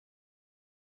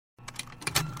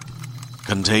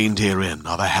Contained herein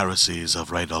are the heresies of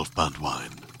Radolf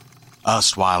Burntwine,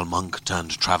 erstwhile monk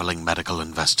turned traveling medical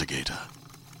investigator.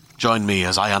 Join me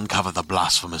as I uncover the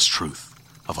blasphemous truth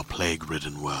of a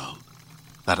plague-ridden world,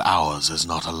 that ours is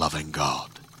not a loving God,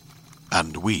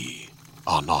 and we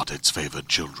are not its favored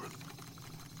children.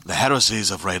 The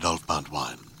heresies of Radolf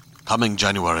Burntwine, coming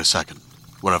January 2nd,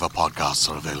 wherever podcasts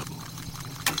are available.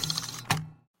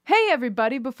 Hey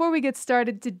everybody, before we get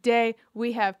started today,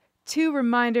 we have 2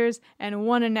 reminders and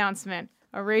 1 announcement,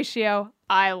 a ratio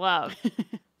I love.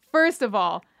 First of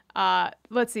all,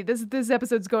 let's see, this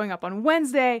episode's going up on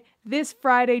Wednesday. This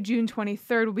Friday, June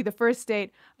 23rd, will be the first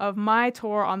date of my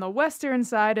tour on the western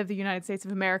side of the United States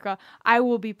of America. I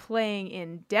will be playing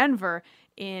in Denver,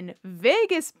 in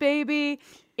Vegas, baby,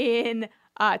 in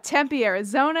Tempe,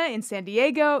 Arizona, in San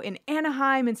Diego, in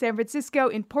Anaheim, in San Francisco,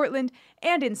 in Portland,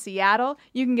 and in Seattle.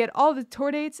 You can get all the tour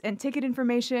dates and ticket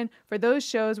information for those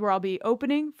shows where I'll be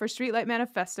opening for Streetlight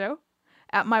Manifesto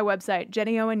at my website,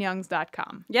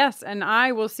 jennyowenyoungs.com. Yes, and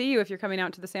I will see you if you're coming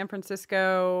out to the San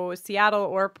Francisco, Seattle,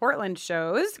 or Portland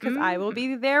shows, because I will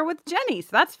be there with Jenny, so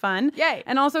that's fun. Yay.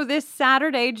 And also this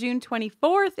Saturday, June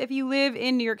 24th, if you live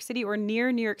in New York City or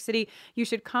near New York City, you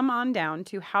should come on down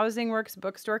to Housing Works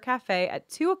Bookstore Cafe at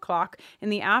 2 o'clock in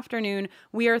the afternoon.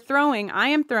 I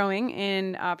am throwing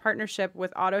in partnership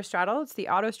with Autostraddle. It's the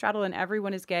Autostraddle and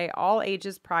Everyone is Gay, all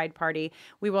ages pride party.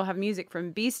 We will have music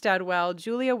from B. Studwell,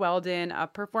 Julia Weldon, a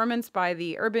performance by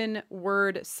the Urban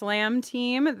Word Slam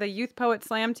team, the Youth Poet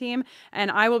Slam team,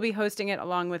 and I will be hosting it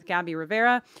along with Gabby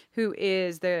Rivera, who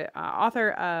is the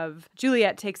author of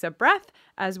Juliet Takes a Breath,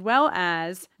 as well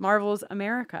as Marvel's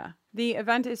America. The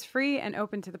event is free and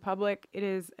open to the public. It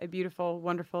is a beautiful,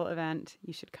 wonderful event.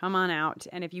 You should come on out.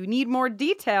 And if you need more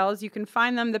details, you can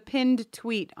find them. The pinned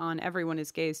tweet on Everyone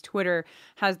is Gay's Twitter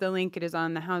has the link. It is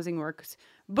on the Housing Works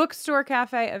Bookstore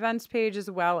Cafe events page,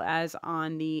 as well as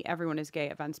on the Everyone is Gay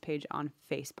events page on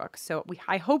Facebook. So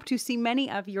I hope to see many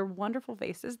of your wonderful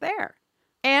faces there.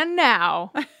 And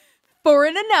now, for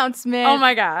an announcement. Oh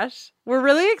my gosh. We're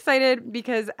really excited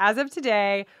because as of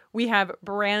today, we have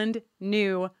brand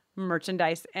new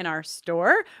merchandise in our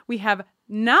store. We have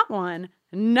not 1,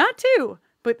 not 2,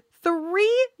 but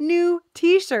 3 new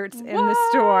t-shirts in the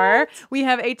store. We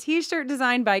have a t-shirt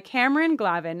designed by Cameron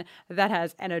Glavin that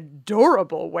has an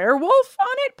adorable werewolf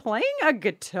on it playing a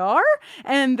guitar.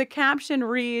 And the caption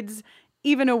reads,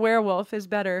 "Even a werewolf is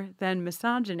better than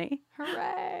misogyny."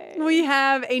 Hooray. We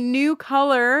have a new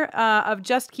color of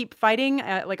Just Keep Fighting,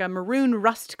 like a maroon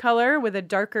rust color with a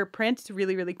darker print. It's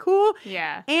really, really cool.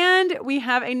 Yeah. And we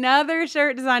have another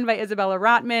shirt designed by Isabella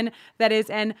Rotman that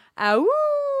is an Awoo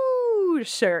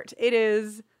shirt. It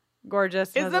is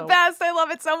gorgeous. It's the best. I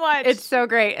love it so much. It's so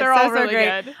great. They're it's all so really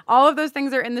great. good. All of those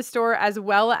things are in the store, as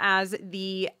well as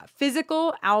the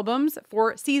physical albums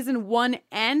for season 1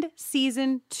 and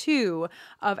season 2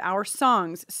 of our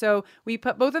songs. So we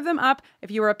put both of them up. If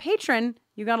you were a patron,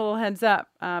 you got a little heads up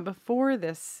before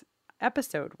this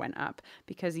episode went up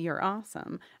because you're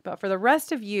awesome. But for the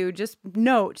rest of you, just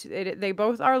note they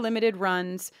both are limited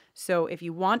runs. So if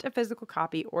you want a physical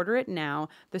copy, order it now.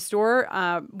 The store,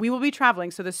 we will be traveling,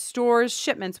 so the store's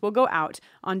shipments will go out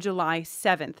on July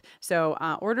 7th. So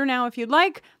order now if you'd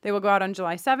like. They will go out on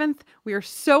July 7th. We are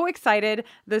so excited.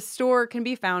 The store can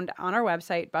be found on our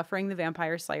website,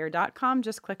 bufferingthevampireslayer.com.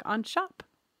 Just click on shop.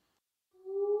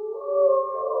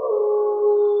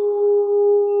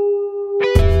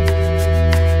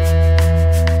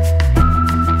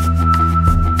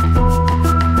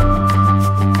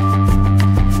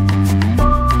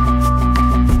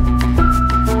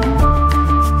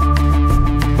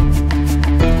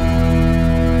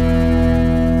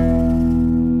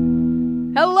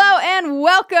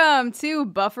 Welcome to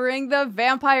Buffering the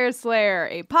Vampire Slayer,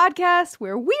 a podcast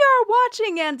where we are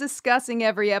watching and discussing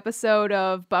every episode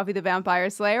of Buffy the Vampire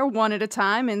Slayer one at a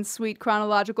time in sweet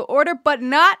chronological order, but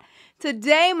not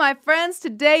today, my friends.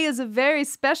 Today is a very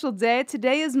special day.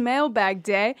 Today is Mailbag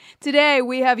Day. Today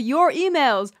we have your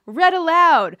emails read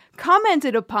aloud,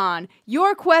 commented upon,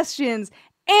 your questions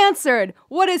answered.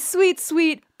 What a sweet,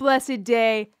 sweet, blessed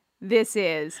day this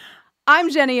is.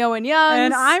 I'm Jenny Owen Youngs.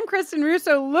 And I'm Kristen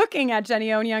Russo, looking at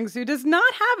Jenny Owen Youngs, who does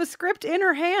not have a script in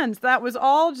her hands. That was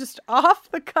all just off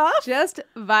the cuff. Just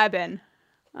vibing.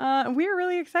 We're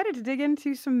really excited to dig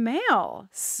into some mail.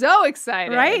 So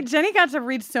excited. Right? Jenny got to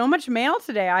read so much mail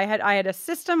today. I had a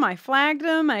system. I flagged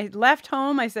them. I left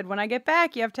home. I said, when I get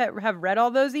back, you have to have read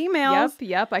all those emails.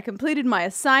 Yep. I completed my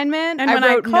assignment. And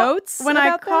I wrote notes. When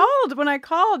I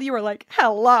called, you were like,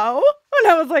 hello. And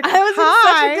I was like, I was Hi. in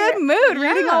such a good mood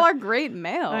reading Yeah. all our great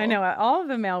mail. I know. All of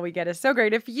the mail we get is so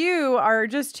great. If you are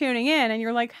just tuning in and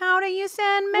you're like, how do you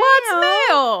send mail? What's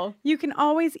mail? You can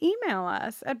always email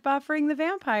us at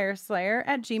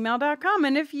bufferingthevampireslayer@gmail.com.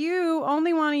 And if you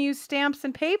only want to use stamps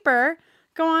and paper,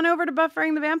 go on over to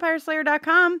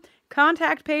bufferingthevampireslayer.com.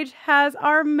 Contact page has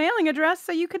our mailing address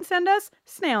so you can send us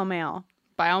snail mail.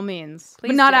 By all means. Please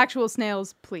but not do. actual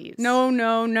snails, please. No.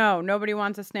 Nobody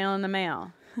wants a snail in the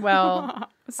mail. Well, I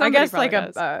Somebody guess probably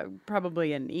like does.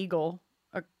 probably an eagle,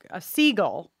 a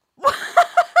seagull.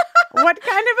 What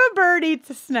kind of a bird eats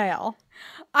a snail?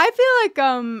 I feel like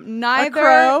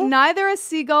crow? neither a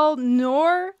seagull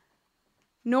nor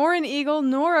an eagle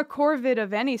nor a corvid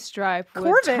of any stripe would Corvid?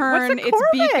 What's a turn its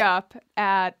beak corvid? up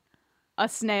at a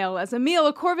snail as a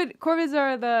meal. Corvids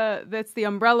are that's the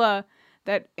umbrella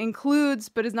that includes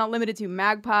but is not limited to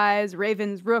magpies,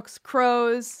 ravens, rooks,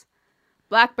 crows,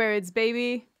 blackbirds,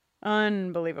 baby.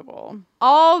 Unbelievable.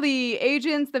 All the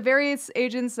various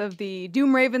agents of the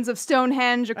Doom Ravens of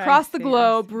Stonehenge across the see, I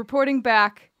globe reporting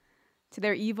back to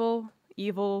their evil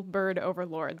bird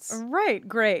overlords. Right,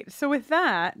 great. So with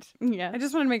that, Yes. I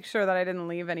just want to make sure that I didn't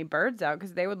leave any birds out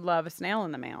because they would love a snail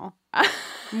in the mail.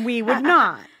 We would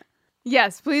not.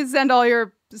 Yes, please send all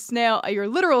your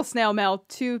literal snail mail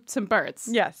to some birds.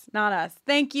 Yes, not us.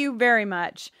 Thank you very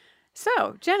much.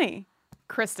 So, Jenny,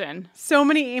 Kristen, so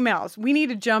many emails. We need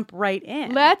to jump right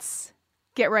in. let's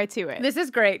get right to it. This is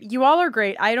great. You all are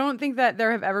great. I don't think that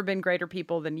there have ever been greater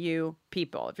people than you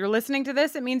people. If you're listening to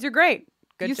this, it means you're great.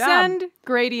 Good you job. send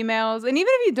great emails, and even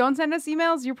if you don't send us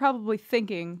emails, you're probably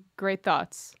thinking great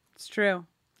thoughts. It's true.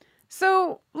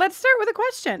 So let's start with a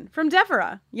question from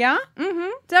Deborah. Yeah? Mm-hmm.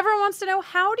 Deborah wants to know,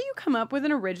 how do you come up with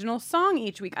an original song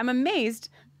each week? I'm amazed.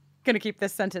 Gonna keep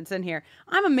this sentence in here.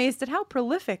 I'm amazed at how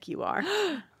prolific you are.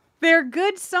 They're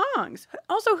good songs.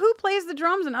 Also, who plays the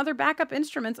drums and other backup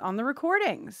instruments on the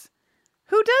recordings?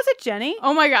 Who does it, Jenny?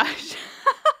 Oh my gosh.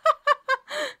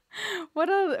 What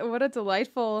a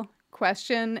delightful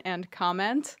question and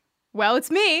comment. Well,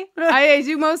 it's me. I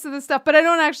do most of the stuff, but I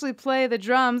don't actually play the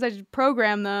drums. I just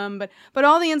program them. But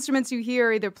all the instruments you hear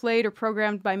are either played or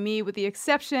programmed by me, with the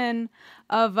exception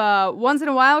of once in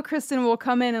a while, Kristen will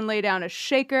come in and lay down a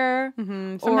shaker.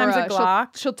 Mm-hmm. Sometimes a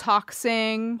Glock. She'll talk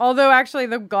sing. Although, actually,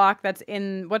 the Glock that's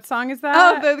in... What song is that?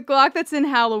 Oh, the Glock that's in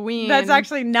Halloween. That's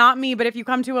actually not me, but if you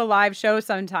come to a live show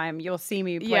sometime, you'll see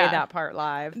me play Yeah. that part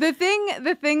live. The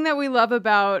thing that we love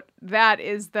about that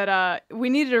is that we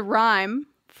needed a rhyme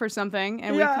for something,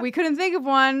 and we couldn't think of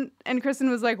one, and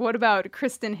Kristen was like, what about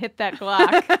Kristen hit that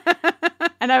Glock?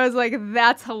 And I was like,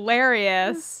 that's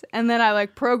hilarious. And then I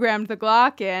programmed the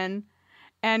Glock in,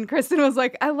 and Kristen was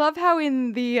like, I love how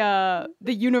in the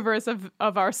universe of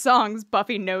our songs,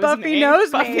 Buffy knows me.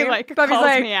 Buffy's Buffy's like, calls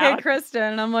me hey, out. Kristen.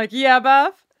 And I'm like, yeah,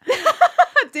 Buff.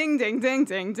 Ding, ding, ding,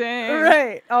 ding, ding.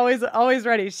 Right. Always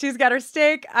ready. She's got her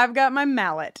steak. I've got my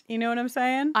mallet. You know what I'm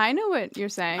saying? I know what you're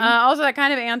saying. Also, that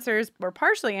kind of answers, or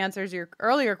partially answers, your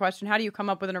earlier question. How do you come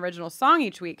up with an original song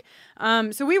each week?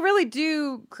 So we really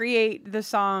do create the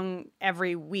song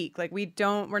every week.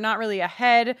 We're not really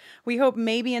ahead. We hope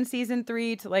maybe in season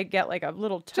 3 to get a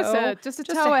little toe. Just a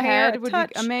toe ahead would be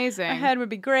amazing. Ahead would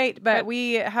be great, but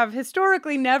we have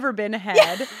historically never been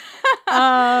ahead.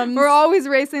 We're always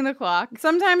racing the clock.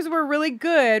 Sometimes we're really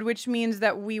good, which means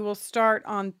that we will start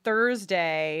on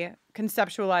Thursday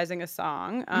conceptualizing a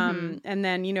song and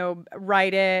then,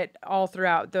 write it all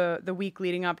throughout the week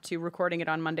leading up to recording it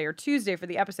on Monday or Tuesday for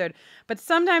the episode. But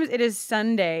sometimes it is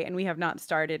Sunday and we have not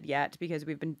started yet because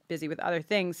we've been busy with other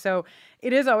things. So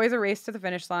it is always a race to the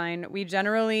finish line. We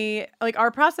generally,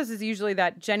 our process is usually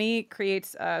that Jenny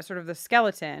creates sort of the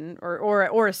skeleton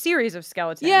or a series of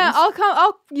skeletons. Yeah,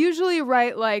 I'll usually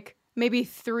write maybe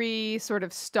 3 sort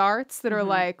of starts that are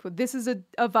well, this is a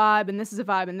vibe, and this is a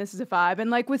vibe, and this is a vibe. And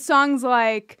with songs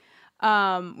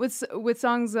with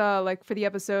songs for the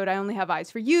episode I Only Have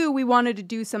Eyes for You, we wanted to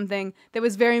do something that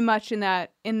was very much in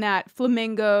that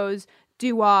flamingos,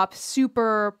 doo-wop,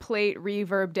 super plate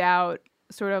reverbed out,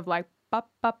 sort of bop,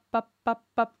 bop, bop, bop,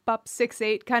 bop, bop,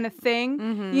 6/8 kind of thing,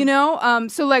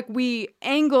 So we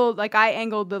angled, I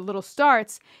angled the little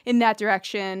starts in that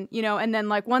direction, and then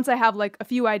once I have a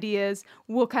few ideas,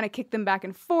 we'll kind of kick them back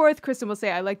and forth. Kristen will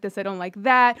say, I like this, I don't like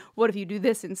that. What if you do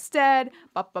this instead?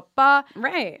 Ba, ba, ba.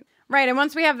 Right. And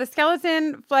once we have the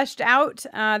skeleton fleshed out,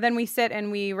 then we sit and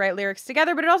we write lyrics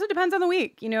together. But it also depends on the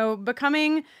week.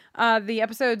 Becoming the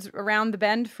episodes around the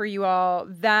bend for you all,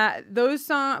 that those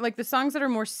songs, the songs that are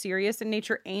more serious in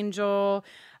nature, Angel,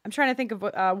 I'm trying to think of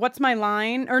What's My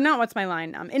Line, or not What's My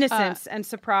Line, Innocence and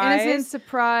Surprise. Innocence,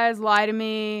 Surprise, Lie to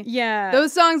Me. Yeah.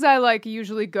 Those songs I like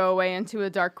usually go away into a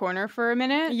dark corner for a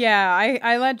minute. Yeah,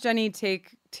 I let Jenny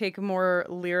take more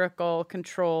lyrical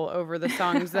control over the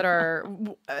songs that are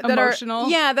Emotional.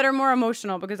 that are more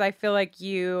emotional, because I feel like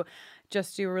you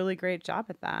just do a really great job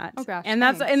at that. Oh gosh, and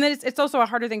thanks. it's also a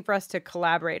harder thing for us to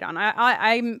collaborate on.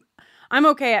 I'm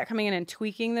okay at coming in and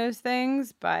tweaking those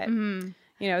things, but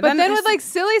you know, But then with like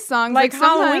silly songs like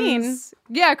Halloween. sometimes-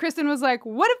 Yeah, Kristen was like,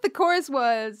 "What if the chorus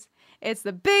was it's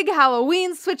the big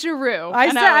Halloween switcheroo?" I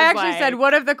And actually was like, said,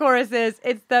 what if the chorus is,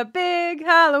 it's the big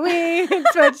Halloween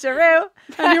switcheroo?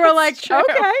 And you were like, true.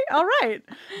 okay, all right.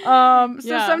 So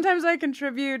Yeah. sometimes I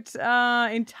contribute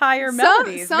entire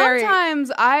melodies.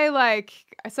 Sometimes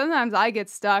I get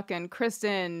stuck and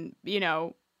Kristen,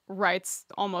 writes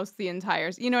almost the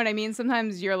entire, you know what I mean?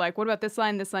 Sometimes you're like, what about this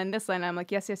line, this line, this line? And I'm like,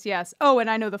 yes, yes, yes. Oh, and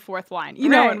I know the fourth line,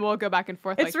 Right. and we'll go back and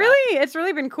forth It's like that. it's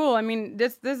really been cool. I mean,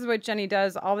 this is what Jenny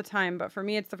does all the time, but for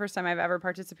me, it's the first time I've ever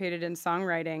participated in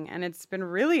songwriting, and it's been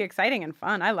really exciting and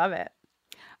fun. I love it.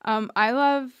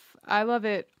 I love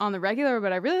it on the regular,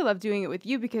 but I really love doing it with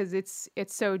you because it's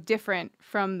so different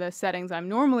from the settings I'm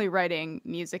normally writing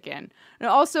music in. And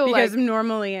also Because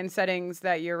normally in settings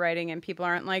that you're writing in, people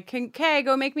aren't like, okay,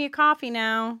 go make me a coffee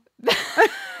now.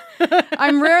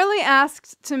 I'm rarely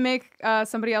asked to make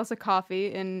somebody else a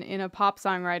coffee in a pop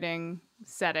songwriting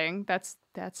setting.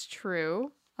 That's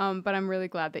true. But I'm really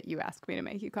glad that you asked me to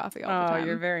make you coffee all the time. Oh,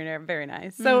 you're very, very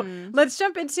nice. So let's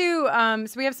jump into,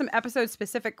 so we have some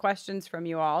episode-specific questions from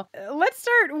you all. Let's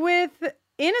start with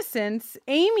Innocence.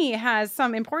 Amy has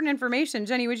some important information.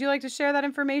 Jenny, would you like to share that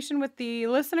information with the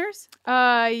listeners?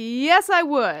 Yes, I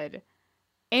would.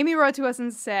 Amy wrote to us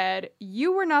and said,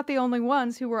 "You were not the only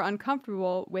ones who were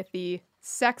uncomfortable with the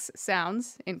sex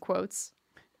sounds," in quotes,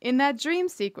 in that dream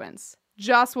sequence.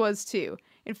 Joss was too.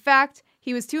 In fact,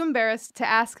 he was too embarrassed to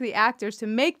ask the actors to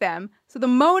make them, so the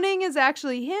moaning is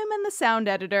actually him and the sound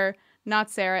editor, not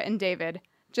Sarah and David.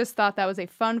 Just thought that was a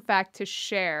fun fact to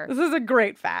share. This is a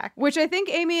great fact. Which I think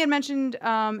Amy had mentioned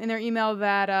in their email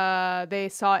that they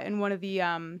saw it in one of the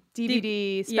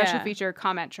DVD special feature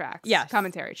commentary tracks.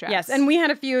 Yes, and we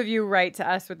had a few of you write to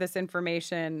us with this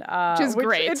information. Which is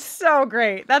great. It's so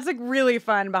great. That's a really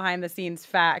fun behind the scenes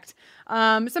fact.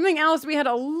 Something else, we had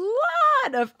a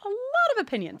lot of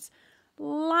opinions.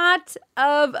 Lot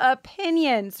of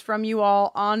opinions from you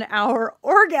all on our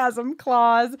orgasm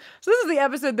clause. So this is the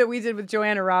episode that we did with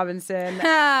Joanna Robinson.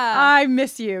 I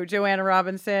miss you, Joanna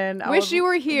Robinson. Wish you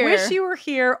were here. Wish you were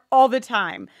here all the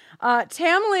time.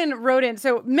 Tamlin wrote in,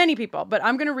 so many people, but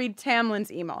I'm going to read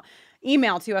Tamlin's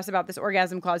email to us about this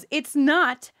orgasm clause. It's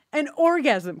not an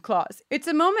orgasm clause. It's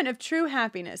a moment of true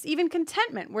happiness, even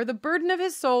contentment, where the burden of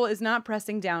his soul is not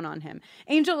pressing down on him.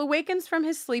 Angel awakens from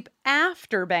his sleep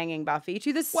after banging Buffy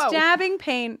to the stabbing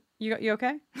pain. You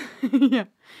okay? Yeah.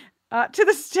 To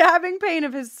the stabbing pain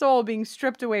of his soul being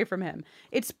stripped away from him.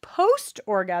 It's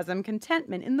post-orgasm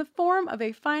contentment in the form of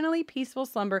a finally peaceful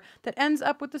slumber that ends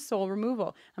up with the soul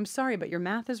removal. I'm sorry, but your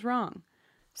math is wrong.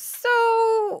 So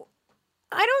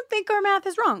I don't think our math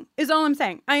is wrong, is all I'm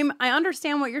saying. I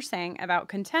understand what you're saying about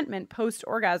contentment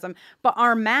post-orgasm, but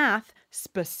our math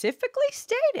specifically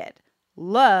stated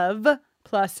love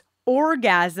plus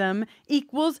orgasm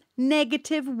equals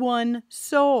 -1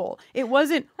 soul. It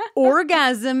wasn't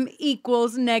orgasm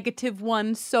equals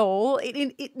 -1 soul.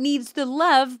 It needs the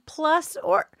love plus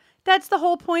that's the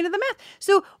whole point of the math.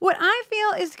 So what I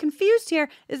feel is confused here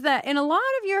is that in a lot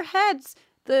of your heads,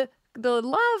 the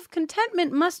love,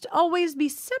 contentment must always be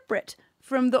separate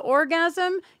from the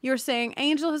orgasm. You're saying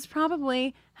Angel has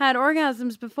probably had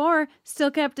orgasms before,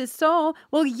 still kept his soul.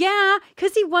 Well, yeah,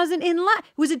 because he wasn't in love.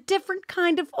 It was a different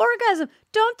kind of orgasm.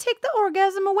 Don't take the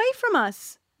orgasm away from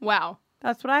us. Wow.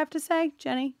 That's what I have to say,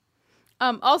 Jenny.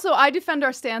 Also, I defend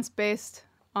our stance based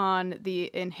on the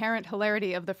inherent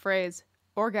hilarity of the phrase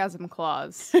orgasm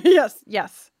clause.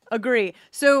 Yes, agree.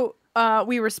 So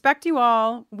we respect you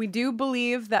all. We do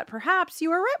believe that perhaps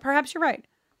you are right. Perhaps you're right.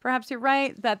 Perhaps you're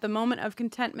right that the moment of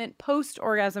contentment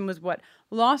post-orgasm was what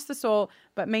lost the soul,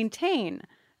 but maintain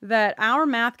that our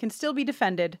math can still be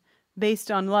defended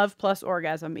based on love plus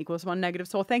orgasm equals 1 negative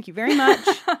soul. Thank you very much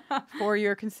for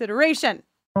your consideration.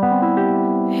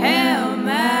 Hail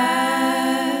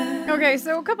Mary. Okay,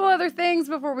 so a couple other things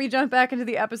before we jump back into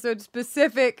the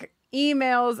episode-specific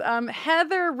emails.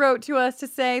 Heather wrote to us to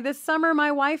say, this summer,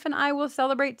 my wife and I will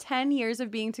celebrate 10 years of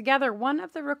being together. One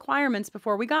of the requirements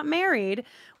before we got married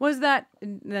was that,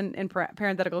 then in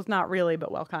parentheticals, not really,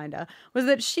 but well, kinda, was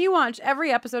that she watched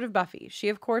every episode of Buffy. She,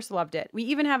 of course, loved it. We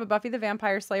even have a Buffy the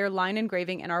Vampire Slayer line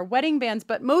engraving in our wedding bands,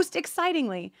 but most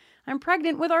excitingly, I'm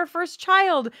pregnant with our first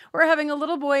child. We're having a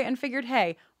little boy and figured,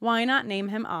 hey, why not name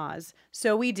him Oz?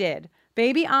 So we did.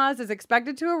 Baby Oz is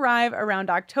expected to arrive around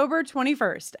October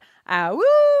 21st. Woo!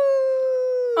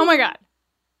 Oh my God.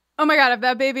 Oh my God. If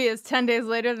that baby is 10 days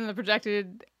later than the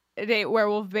projected date,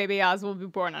 werewolf baby Oz will be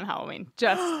born on Halloween.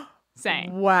 Just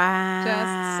saying. Wow.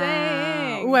 Just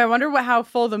saying. Ooh, I wonder how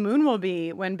full the moon will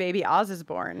be when baby Oz is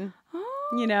born.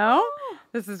 You know?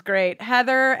 This is great.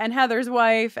 Heather and Heather's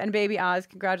wife and baby Oz,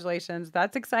 congratulations.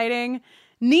 That's exciting.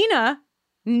 Nina.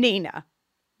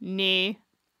 Nina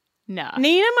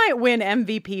might win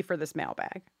MVP for this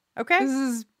mailbag. Okay? This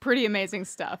is pretty amazing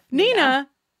stuff. Nina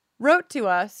wrote to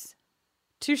us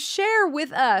to share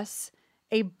with us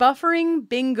a buffering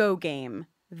bingo game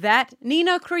that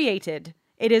Nina created.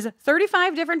 It is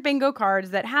 35 different bingo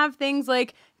cards that have things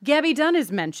like Gabby Dunn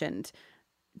is mentioned,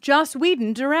 Joss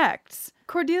Whedon directs,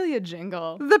 Cordelia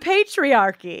jingle, the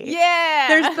patriarchy. Yeah.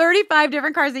 There's 35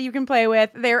 different cards that you can play with.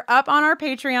 They're up on our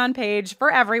Patreon page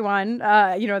for everyone.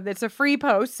 It's a free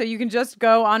post, so you can just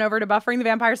go on over to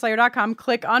bufferingthevampireslayer.com,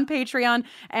 click on Patreon,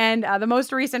 and the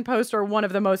most recent post, or one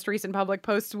of the most recent public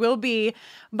posts, will be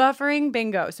Buffering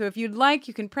Bingo. So if you'd like,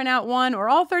 you can print out one or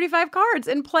all 35 cards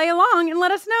and play along and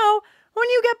let us know when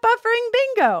you get Buffering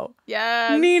Bingo.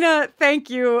 Yes. Nina, thank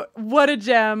you. What a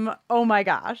gem. Oh my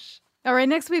gosh. All right,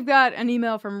 next we've got an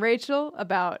email from Rachel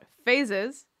about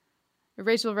phases.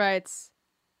 Rachel writes,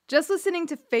 just listening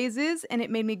to Phases, and it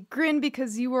made me grin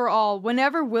because you were all,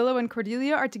 whenever Willow and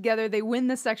Cordelia are together, they win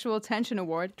the Sexual Attention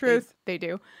Award. Truth. They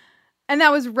do. And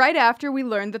that was right after we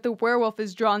learned that the werewolf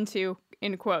is drawn to,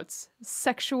 in quotes,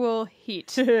 sexual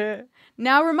heat.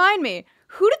 Now remind me,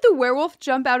 who did the werewolf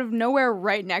jump out of nowhere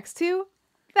right next to?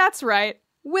 That's right.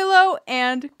 Willow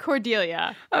and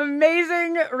Cordelia.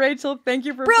 Amazing, Rachel. Thank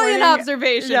you for brilliant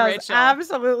observation, yes, Rachel.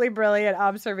 Absolutely brilliant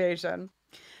observation.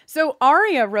 So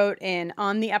Aria wrote in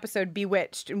on the episode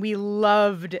Bewitched, and we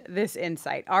loved this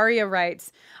insight. Aria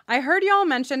writes, I heard y'all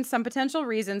mention some potential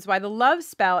reasons why the love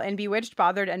spell in Bewitched,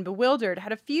 Bothered, and Bewildered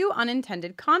had a few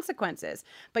unintended consequences,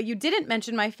 but you didn't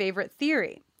mention my favorite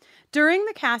theory. During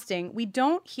the casting, we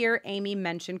don't hear Amy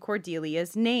mention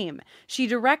Cordelia's name. She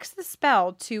directs the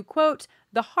spell to, quote,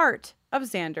 the heart of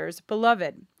Xander's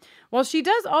beloved. While she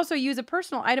does also use a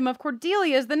personal item of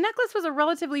Cordelia's, the necklace was a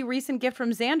relatively recent gift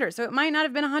from Xander, so it might not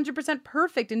have been 100%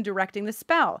 perfect in directing the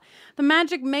spell. The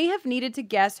magic may have needed to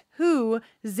guess who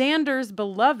Xander's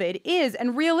beloved is,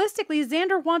 and realistically,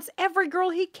 Xander wants every girl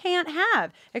he can't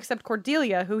have, except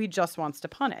Cordelia, who he just wants to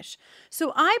punish.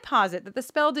 So I posit that the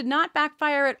spell did not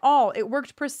backfire at all. It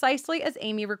worked precisely as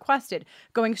Amy requested,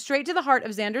 going straight to the heart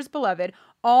of Xander's beloved,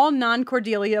 all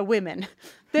non-Cordelia women.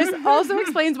 This also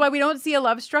explains why we don't see a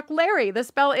love-struck Larry. The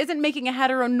spell isn't making a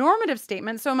heteronormative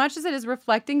statement so much as it is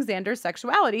reflecting Xander's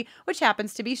sexuality, which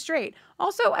happens to be straight.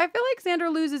 Also, I feel like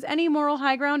Xander loses any moral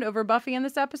high ground over Buffy in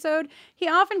this episode. He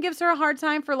often gives her a hard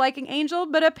time for liking Angel,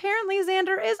 but apparently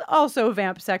Xander is also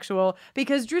vamp-sexual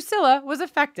because Drusilla was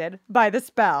affected by the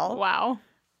spell. Wow.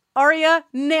 Aria,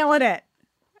 nailing it.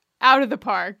 Out of the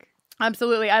park.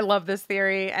 Absolutely. I love this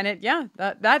theory. And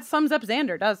that sums up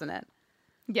Xander, doesn't it?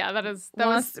 Yeah,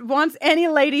 wants any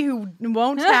lady who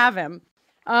won't have him.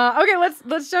 Okay,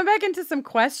 let's jump back into some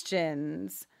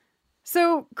questions.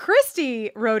 So Christy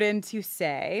wrote in to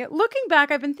say, looking back,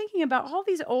 I've been thinking about all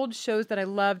these old shows that I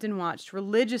loved and watched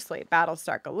religiously.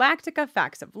 Battlestar Galactica,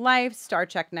 Facts of Life, Star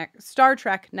Trek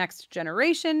Next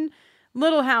Generation,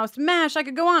 Little House, MASH, I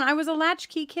could go on. I was a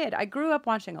latchkey kid. I grew up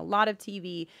watching a lot of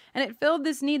TV, and it filled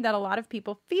this need that a lot of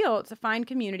people feel to find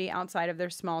community outside of their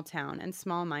small town and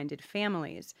small-minded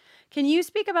families. Can you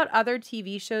speak about other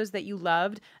TV shows that you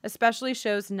loved, especially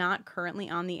shows not currently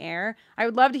on the air? I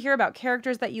would love to hear about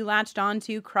characters that you latched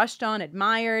onto, crushed on,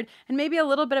 admired, and maybe a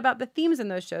little bit about the themes in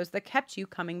those shows that kept you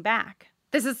coming back.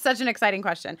 This is such an exciting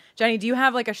question. Jenny, do you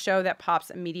have like a show that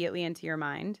pops immediately into your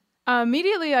mind?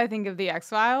 Immediately, I think of the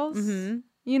X-Files,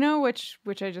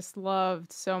 which I just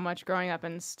loved so much growing up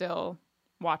and still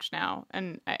watch now.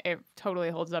 And it totally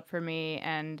holds up for me.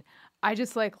 And I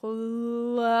just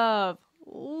love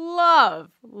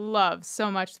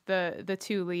so much the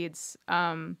two leads,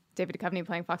 David Duchovny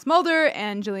playing Fox Mulder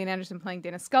and Gillian Anderson playing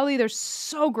Dana Scully. They're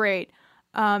so great.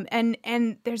 And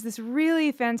there's this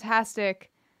really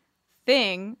fantastic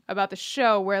thing about the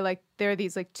show where there are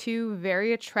these two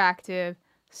very attractive,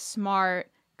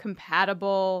 smart,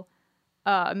 compatible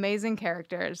amazing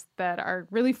characters that are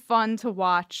really fun to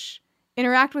watch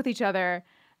interact with each other.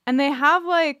 And they have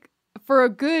like, for a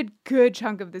good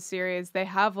chunk of the series, they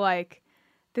have like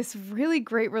this really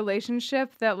great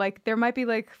relationship that like there might be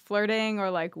like flirting or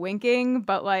like winking,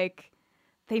 but like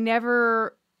they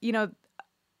never,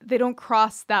 they don't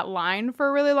cross that line for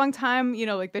a really long time,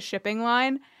 like the shipping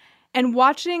line. And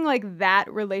watching like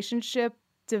that relationship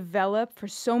develop for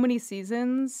so many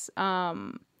seasons,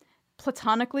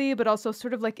 platonically, but also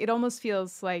sort of like it almost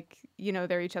feels like,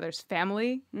 they're each other's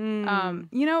family.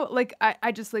 Like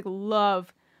I just like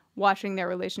love watching their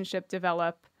relationship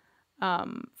develop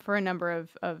for a number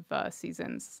of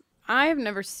seasons. I've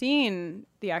never seen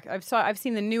I've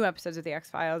seen the new episodes of the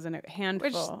X-Files and a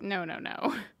handful. Which, no.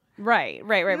 Right.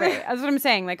 That's what I'm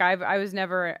saying. Like I was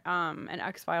never an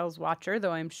X-Files watcher,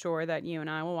 though I'm sure that you and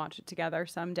I will watch it together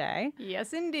someday.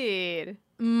 Yes, indeed.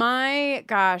 My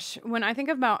gosh, when I think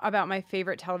about my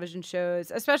favorite television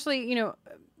shows, especially,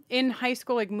 in high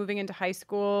school, like moving into high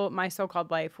school, My So-Called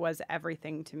Life was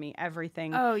everything to me.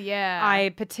 Everything. Oh, yeah. I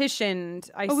petitioned.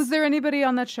 Was there anybody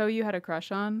on that show you had a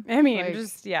crush on? I mean,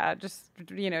 just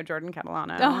Jordan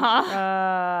Catalano.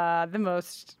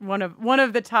 One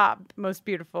of the top most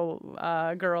beautiful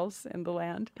girls in the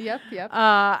land. Yep. And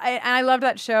I loved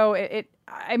that show.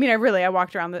 I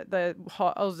walked around the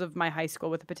halls of my high school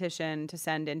with a petition to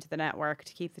send into the network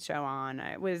to keep the show on.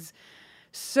 It was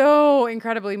so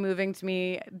incredibly moving to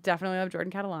me. Definitely love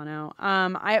Jordan Catalano.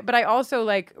 But I also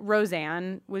like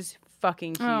Roseanne was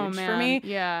fucking huge for me.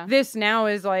 Yeah. This now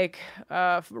is like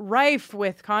rife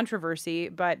with controversy,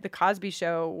 but The Cosby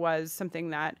Show was something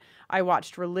that I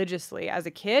watched religiously as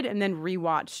a kid and then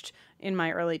rewatched in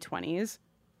my early 20s.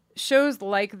 Shows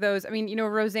like those,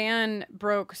 Roseanne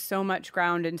broke so much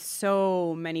ground in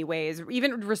so many ways.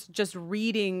 Even just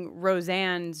reading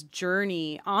Roseanne's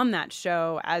journey on that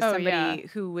show as somebody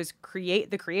who was the creator,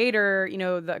 the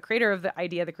creator of the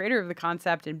idea, the creator of the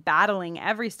concept, and battling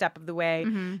every step of the way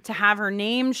to have her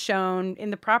name shown in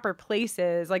the proper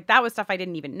places. Like that was stuff I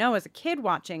didn't even know as a kid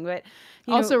watching. But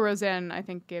also, Roseanne, I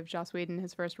think, gave Joss Whedon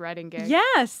his first writing gig.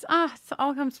 Yes. It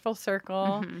all comes full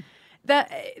circle. Mm-hmm.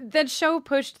 That show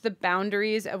pushed the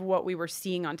boundaries of what we were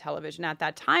seeing on television at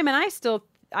that time. And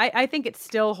I think it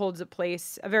still holds a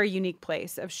very unique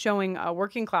place of showing a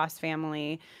working class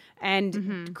family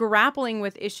and grappling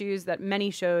with issues that many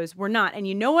shows were not. And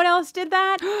you know what else did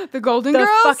that? The Golden Girls?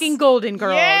 The fucking Golden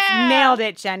Girls. Yeah! Nailed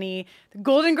it, Jenny. The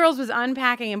Golden Girls was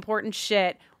unpacking important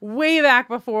shit way back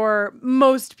before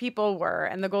most people were.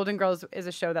 And The Golden Girls is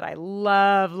a show that I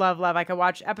love, love, love. I could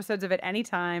watch episodes of it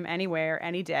anytime, anywhere,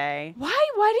 any day. Why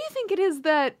do you think it is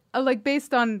that,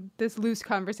 based on this loose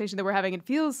conversation that we're having, it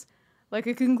feels like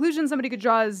a conclusion somebody could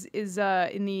draw is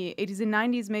in the 80s and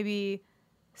 90s, maybe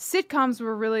sitcoms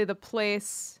were really the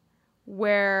place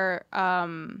where,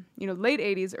 late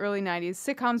 80s, early 90s,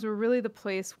 sitcoms were really the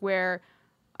place where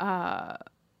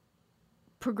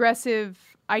progressive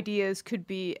ideas could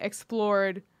be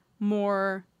explored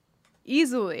more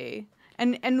easily.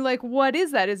 And like, what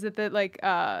is that? Is it that like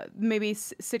maybe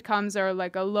sitcoms are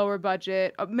like a lower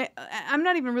budget? I'm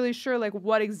not even really sure like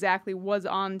what exactly was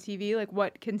on TV, like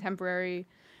what contemporary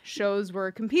shows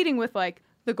were competing with like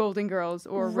The Golden Girls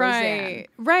or Roseanne.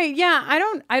 Right. Yeah.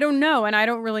 I don't know. And I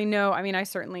don't really know. I mean, I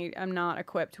certainly am not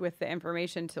equipped with the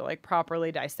information to like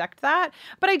properly dissect that.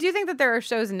 But I do think that there are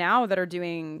shows now that are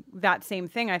doing that same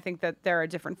thing. I think that there are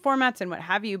different formats and what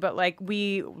have you. But like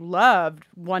we loved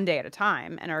One Day at a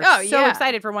Time and are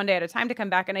excited for One Day at a Time to come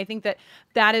back. And I think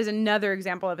that is another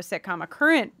example of a sitcom, a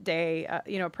current day,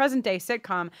 present day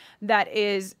sitcom that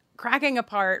is cracking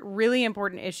apart really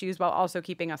important issues while also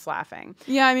keeping us laughing.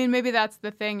 Yeah, I mean, maybe that's the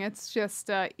thing. It's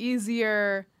just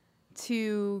easier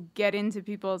to get into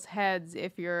people's heads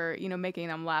if you're, making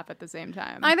them laugh at the same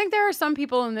time. I think there are some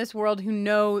people in this world who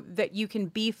know that you can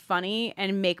be funny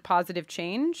and make positive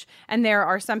change. And there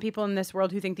are some people in this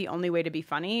world who think the only way to be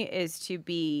funny is to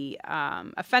be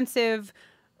offensive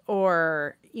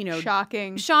or,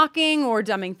 shocking or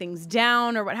dumbing things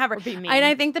down or whatever. Or be mean. And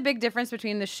I think the big difference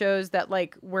between the shows that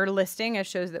like we're listing as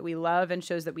shows that we love and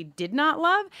shows that we did not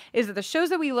love is that the shows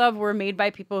that we love were made by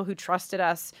people who trusted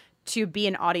us to be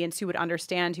an audience who would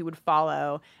understand, who would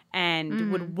follow,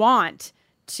 and would want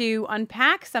to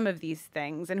unpack some of these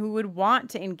things and who would want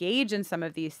to engage in some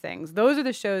of these things. Those are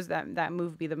the shows that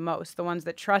move me the most, the ones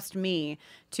that trust me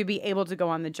to be able to go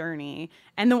on the journey,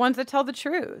 and the ones that tell the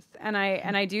truth. And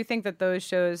I do think that those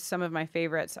shows, some of my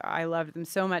favorites, I loved them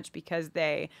so much because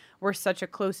they were such a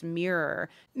close mirror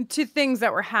to things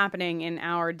that were happening in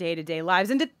our day-to-day lives,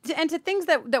 and to things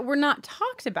that were not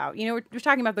talked about. You know, we're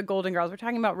talking about the Golden Girls, we're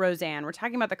talking about Roseanne, we're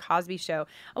talking about the Cosby Show.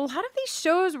 A lot of these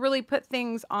shows really put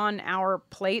things on our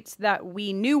plates that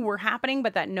we knew were happening,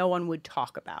 but that no one would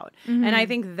talk about. Mm-hmm. And I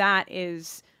think that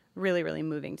is really, really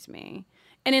moving to me.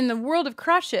 And in the world of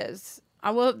crushes,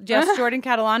 Jess Jordan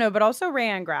Catalano, but also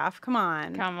Rayanne Graff. Come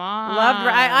on.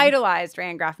 I idolized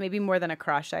Rayanne Graff, maybe more than a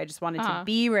crush. I just wanted to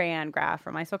be Rayanne Graff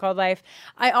for My So-Called Life.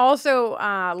 I also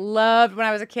loved, when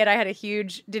I was a kid, I had a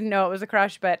huge, didn't know it was a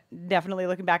crush, but definitely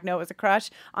looking back, know it was a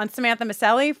crush on Samantha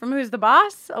Micelli from Who's the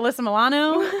Boss? Alyssa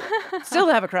Milano. Still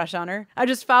have a crush on her. I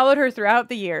just followed her throughout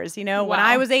the years. You know, when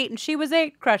I was 8 and she was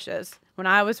 8, crushes. When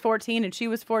I was 14 and she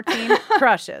was 14,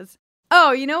 crushes.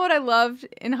 Oh, you know what I loved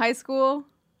in high school?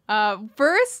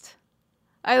 First,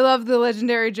 I loved The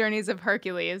Legendary Journeys of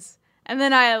Hercules. And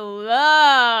then I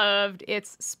loved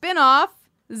its spin-off,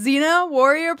 Xena,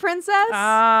 Warrior Princess.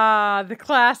 Ah, the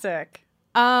classic.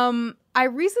 I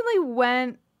recently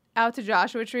went out to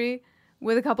Joshua Tree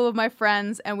with a couple of my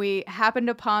friends, and we happened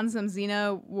upon some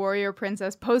Xena, Warrior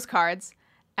Princess postcards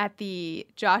at the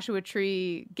Joshua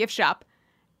Tree gift shop.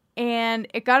 And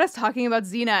it got us talking about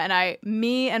Xena, and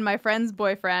me and my friend's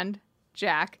boyfriend,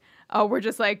 Jack, we're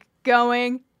just like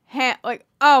going, like,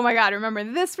 oh my God, remember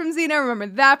this from Xena, remember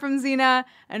that from Xena.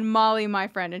 And Molly, my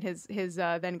friend, and his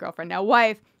then girlfriend, now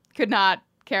wife, could not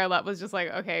care less, was just like,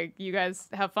 okay, you guys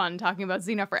have fun talking about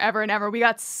Xena forever and ever. We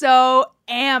got so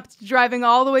amped driving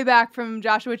all the way back from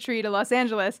Joshua Tree to Los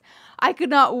Angeles. I could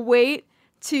not wait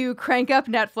to crank up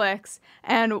Netflix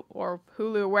or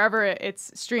Hulu, wherever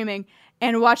it's streaming,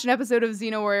 and watch an episode of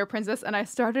Xena Warrior Princess. And I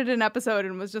started an episode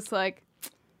and was just like,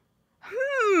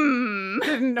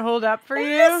 didn't hold up for you?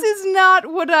 This is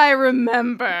not what I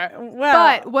remember. Well,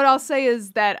 but what I'll say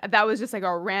is that was just like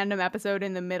a random episode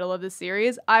in the middle of the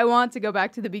series. I want to go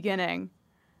back to the beginning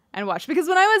and watch. Because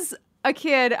when I was a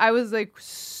kid, I was a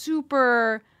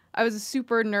super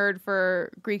nerd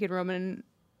for Greek and Roman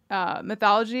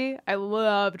mythology. I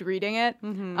loved reading it.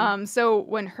 Mm-hmm. So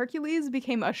when Hercules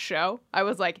became a show, I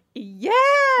was like,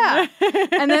 yeah!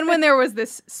 And then when there was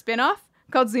this spin-off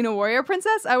called Xena Warrior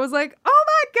Princess, I was like, oh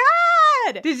my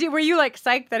God! Were you like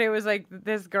psyched that it was like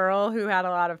this girl who had a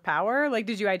lot of power? Like,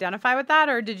 did you identify with that,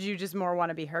 or did you just more want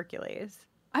to be Hercules?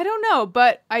 I don't know,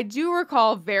 but I do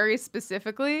recall very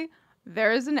specifically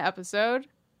there is an episode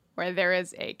where there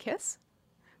is a kiss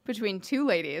between two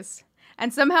ladies.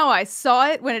 And somehow I saw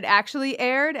it when it actually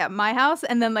aired at my house.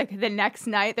 And then like the next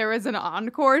night there was an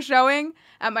encore showing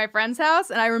at my friend's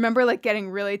house. And I remember like getting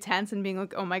really tense and being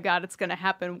like, oh my God, it's going to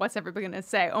happen. What's everybody going to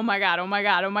say? Oh my God, oh my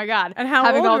God, oh my God. And how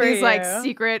having old all were these you? like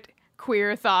secret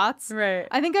queer thoughts. Right.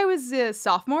 I think I was a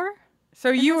sophomore. So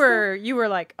you were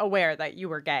like aware that you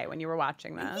were gay when you were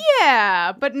watching that?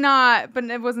 Yeah, but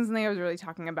it wasn't something I was really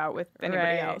talking about with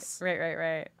anybody else.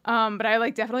 Right. But I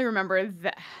like definitely remember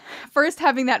that first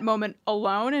having that moment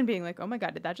alone and being like, oh my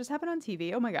God, did that just happen on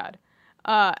TV? Oh my God.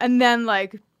 And then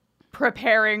like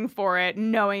preparing for it,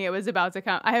 knowing it was about to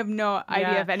come. I have no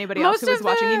idea if anybody else who was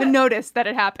watching even noticed that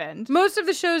it happened. Most of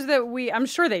the shows that I'm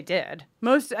sure they did.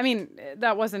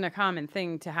 That wasn't a common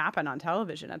thing to happen on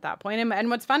television at that point. And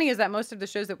what's funny is that most of the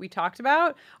shows that we talked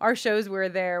about are shows where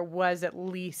there was at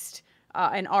least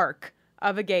an arc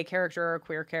of a gay character or a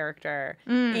queer character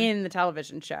in the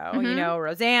television show. Mm-hmm. You know,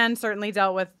 Roseanne certainly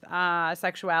dealt with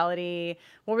sexuality.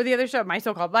 What were the other shows? My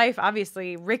So-Called Life,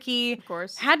 obviously. Ricky, of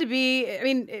course, had to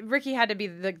be. Ricky had to be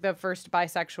the first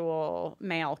bisexual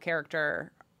male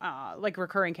character, like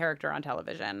recurring character on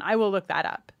television. I will look that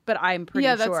up, but I'm pretty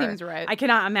sure. Yeah, that seems right. I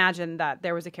cannot imagine that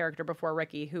there was a character before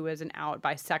Ricky who was an out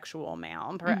bisexual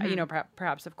male. You know,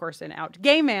 perhaps, of course, an out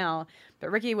gay male,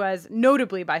 but Ricky was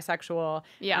notably bisexual.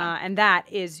 Yeah, and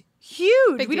that is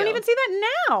huge. Big we deal. don't even see that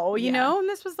now. You know, and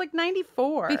this was like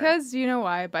 94. Because you know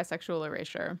why? Bisexual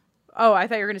erasure. Oh, I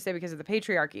thought you were going to say because of the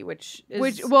patriarchy, which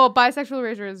bisexual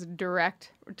erasure is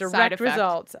direct side effect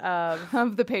result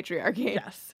of the patriarchy.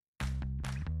 Yes.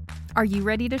 Are you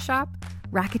ready to shop?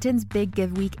 Rakuten's Big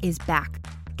Give Week is back.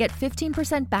 Get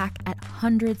 15% back at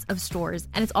hundreds of stores,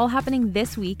 and it's all happening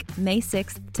this week, May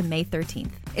 6th to May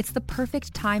 13th. It's the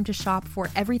perfect time to shop for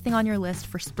everything on your list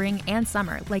for spring and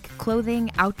summer, like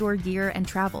clothing, outdoor gear, and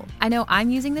travel. I know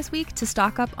I'm using this week to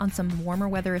stock up on some warmer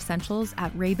weather essentials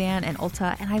at Ray-Ban and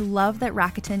Ulta, and I love that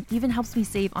Rakuten even helps me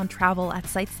save on travel at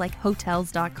sites like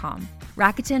Hotels.com.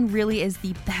 Rakuten really is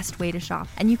the best way to shop,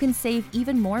 and you can save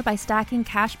even more by stacking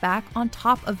cash back on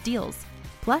top of deals.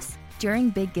 Plus,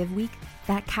 during Big Give Week,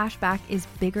 that cash back is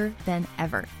bigger than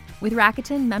ever. With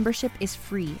Rakuten, membership is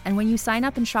free, and when you sign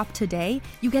up and shop today,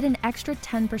 you get an extra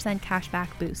 10% cash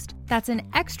back boost. That's an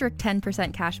extra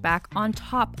 10% cash back on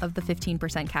top of the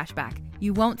 15% cash back.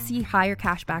 You won't see higher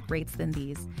cash back rates than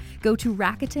these. Go to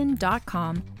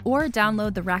Rakuten.com or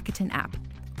download the Rakuten app.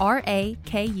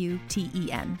 Rakuten.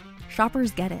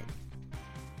 Shoppers get it.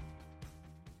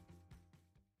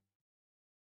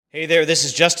 Hey there, this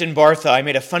is Justin Bartha. I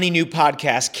made a funny new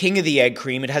podcast, King of the Egg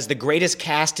Cream. It has the greatest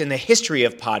cast in the history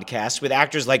of podcasts with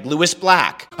actors like Louis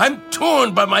Black. I'm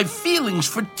torn by my feelings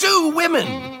for two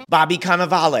women. Bobby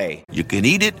Cannavale. You can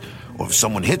eat it, or if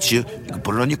someone hits you, you can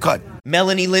put it on your cut.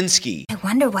 Melanie Linsky. I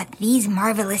wonder what these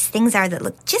marvelous things are that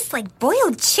look just like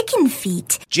boiled chicken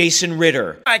feet. Jason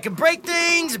Ritter. I can break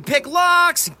things and pick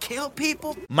locks and kill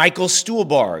people. Michael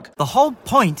Stuhlbarg. The whole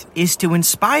point is to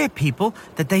inspire people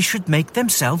that they should make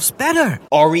themselves better.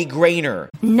 Ari Grainer.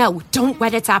 No, don't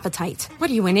whet its appetite.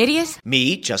 What are you, an idiot?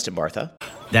 Me, Justin Bartha.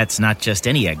 That's not just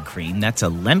any egg cream, that's a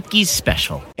Lemke's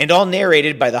special. And all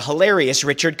narrated by the hilarious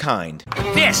Richard Kind.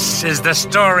 This is the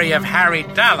story of Harry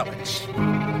Dalowitz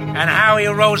and how he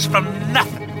rose from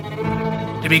nothing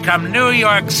to become New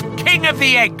York's King of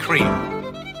the Egg Cream.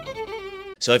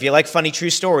 So if you like funny true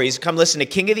stories, come listen to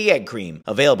King of the Egg Cream,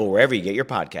 available wherever you get your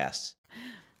podcasts.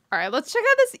 All right, let's check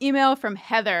out this email from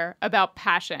Heather about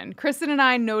passion. Kristen and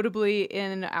I, notably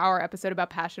in our episode about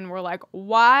passion, were like,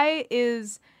 why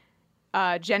does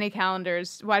Jenny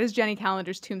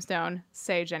Calendar's tombstone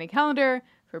say Jenny Calendar?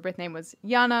 Her birth name was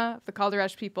Yana, the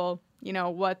Calderesh people. You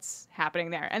know, what's happening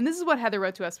there? And this is what Heather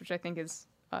wrote to us, which I think is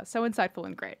so insightful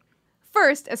and great.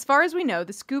 First, as far as we know,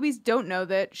 the Scoobies don't know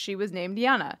that she was named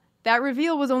Yana. That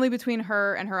reveal was only between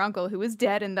her and her uncle, who is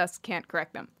dead and thus can't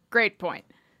correct them. Great point.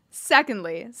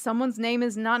 Secondly, someone's name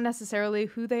is not necessarily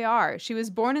who they are. She was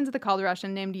born into the Calderesh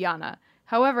and named Yana.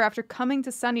 However, after coming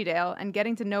to Sunnydale and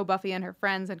getting to know Buffy and her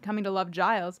friends and coming to love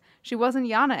Giles, she wasn't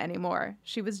Yana anymore.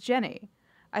 She was Jenny.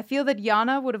 I feel that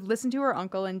Yana would have listened to her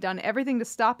uncle and done everything to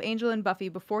stop Angel and Buffy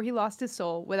before he lost his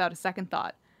soul without a second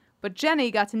thought. But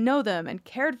Jenny got to know them and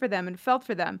cared for them and felt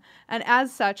for them, and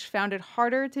as such found it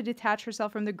harder to detach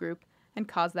herself from the group and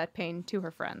cause that pain to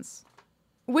her friends.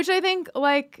 Which I think,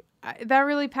 that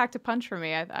really packed a punch for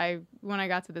me. I when I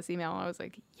got to this email, I was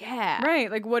like, yeah.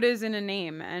 Right, like what is in a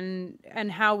name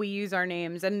and how we use our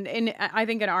names. And I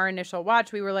think in our initial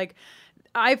watch, we were like,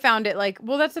 I found it like,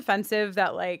 well, that's offensive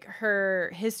that like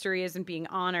her history isn't being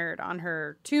honored on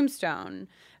her tombstone.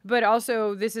 But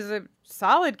also this is a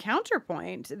solid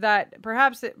counterpoint that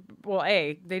perhaps,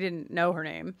 A, they didn't know her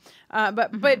name.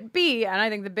 But B, and I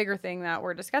think the bigger thing that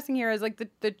we're discussing here is like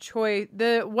the choice,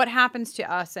 what happens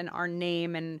to us and our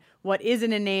name and what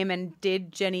isn't a name, and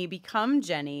did Jenny become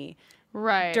Jenny?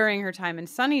 Right. During her time in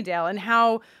Sunnydale, and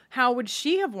how would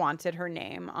she have wanted her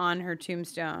name on her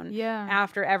tombstone? Yeah.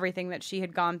 After everything that she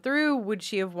had gone through, would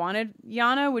she have wanted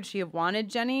Yana? Would she have wanted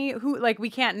Jenny? Who, like, we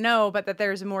can't know, but that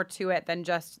there's more to it than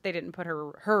just they didn't put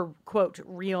her quote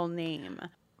real name.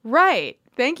 Right.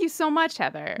 Thank you so much,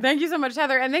 Heather. Thank you so much,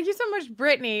 Heather. And thank you so much,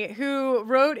 Brittany, who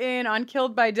wrote in on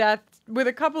Killed by Death with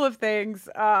a couple of things.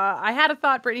 I had a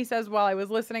thought, Brittany says, while I was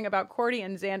listening about Cordy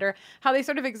and Xander, how they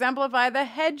sort of exemplify the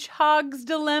hedgehog's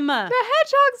dilemma. The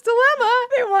hedgehog's dilemma?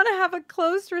 They want to have a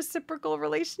close reciprocal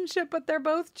relationship, but they're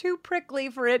both too prickly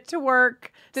for it to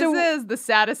work. This is the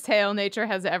saddest tale nature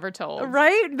has ever told.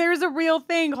 Right? There's a real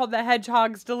thing called the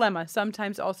hedgehog's dilemma,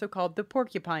 sometimes also called the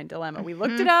porcupine dilemma. We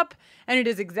looked it up, and it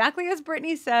is exactly as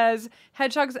Brittany says.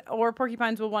 Hedgehogs or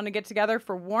porcupines will want to get together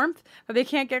for warmth, but they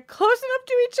can't get close enough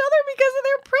to each other because of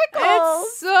their prickles.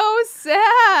 It's so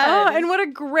sad. Oh, and what a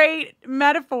great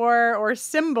metaphor or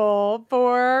symbol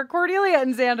for Cordelia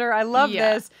and Xander. I love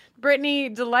this. Brittany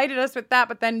delighted us with that,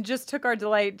 but then just took our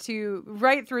delight to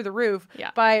right through the roof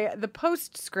by the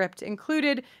postscript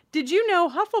included. Did you know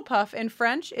Hufflepuff in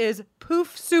French is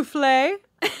pouf soufflé?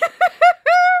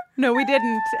 No, we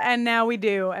didn't, and now we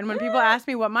do. And when people ask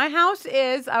me what my house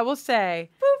is, I will say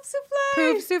pouf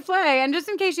soufflé. Pouf soufflé. And just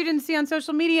in case you didn't see on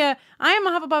social media, I am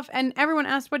a Hufflepuff, and everyone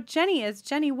asked what Jenny is.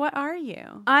 Jenny, what are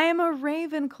you? I am a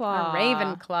Ravenclaw. A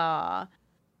Ravenclaw.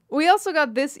 We also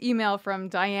got this email from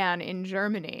Diane in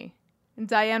Germany. And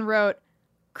Diane wrote,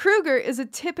 Kruger is a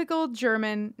typical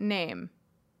German name.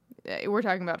 We're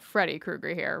talking about Freddy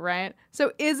Krueger here, right?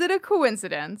 So is it a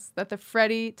coincidence that the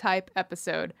Freddy-type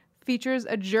episode features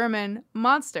a German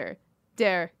monster,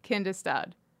 der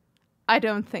Kindestad? I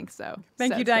don't think so.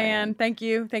 Thank you, Diane. Thank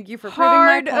you. Thank you for proving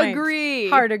Hard my point. agree.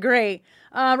 Hard agree.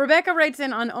 Rebecca writes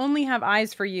in on Only Have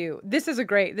Eyes for You. This is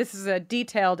a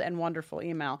detailed and wonderful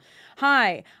email.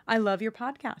 Hi, I love your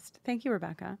podcast. Thank you,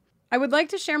 Rebecca. I would like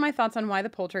to share my thoughts on why the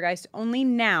poltergeist only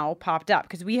now popped up,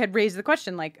 because we had raised the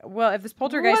question, like, well, if this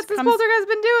poltergeist What's this poltergeist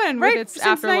been doing right, with its since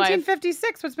afterlife?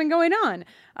 1956, what's been going on?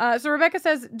 So Rebecca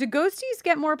says, do ghosties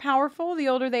get more powerful the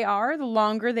older they are, the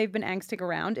longer they've been angsting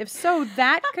around? If so,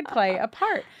 that could play a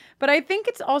part. But I think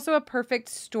it's also a perfect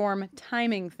storm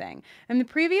timing thing. In the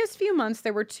previous few months,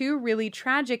 there were two really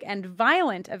tragic and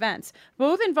violent events,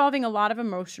 both involving a lot of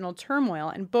emotional turmoil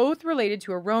and both related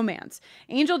to a romance.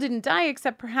 Angel didn't die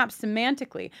except perhaps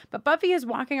semantically, but Buffy is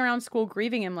walking around school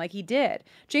grieving him like he did.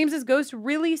 James's ghost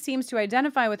really seems to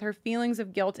identify with her feelings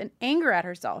of guilt and anger at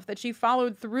herself that she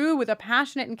followed through with a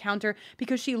passionate encounter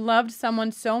because she loved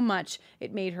someone so much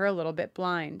it made her a little bit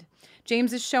blind.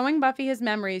 James is showing Buffy his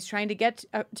memories, trying to get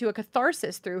to a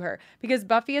catharsis through her, because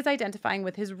Buffy is identifying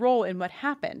with his role in what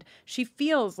happened. She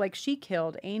feels like she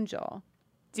killed Angel.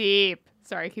 Deep.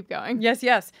 Sorry, keep going. Yes,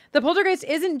 yes. The poltergeist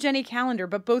isn't Jenny Calendar,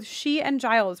 but both she and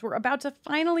Giles were about to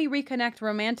finally reconnect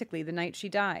romantically the night she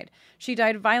died. She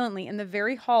died violently in the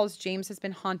very halls James has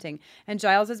been haunting, and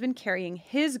Giles has been carrying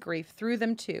his grief through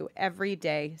them too every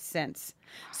day since.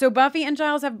 So Buffy and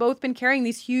Giles have both been carrying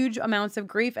these huge amounts of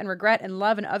grief and regret and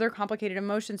love and other complicated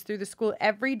emotions through the school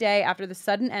every day after the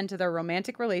sudden end to their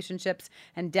romantic relationships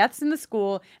and deaths in the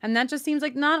school, and that just seems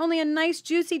like not only a nice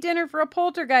juicy dinner for a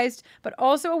poltergeist, but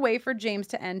also a way for James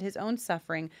to end his own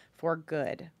suffering for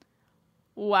good.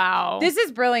 Wow. This is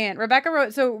brilliant.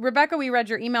 Rebecca, we read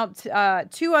your email.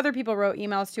 Two other people wrote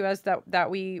emails to us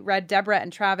that we read, Deborah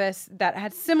and Travis, that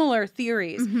had similar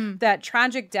theories, that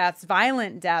tragic deaths,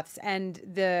 violent deaths, and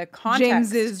the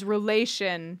context. James's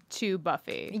relation to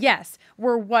Buffy. Yes,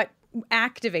 were what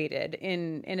activated,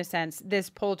 in a sense, this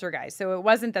poltergeist. So it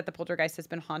wasn't that the poltergeist has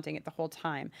been haunting it the whole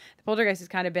time. The poltergeist has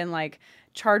kind of been like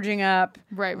charging up,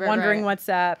 wondering what's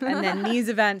up, and then these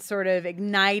events sort of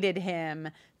ignited him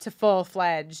to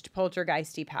full-fledged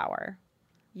poltergeisty power.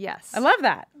 Yes. I love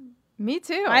that. Me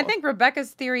too. I think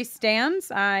Rebecca's theory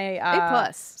stands. I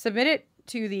A+. submit it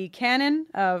to the canon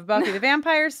of Buffy the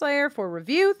Vampire Slayer for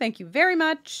review. Thank you very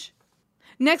much.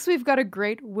 Next, we've got a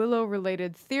great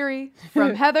Willow-related theory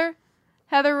from Heather.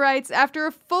 Heather writes, after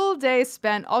a full day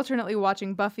spent alternately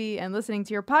watching Buffy and listening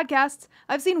to your podcasts,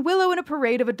 I've seen Willow in a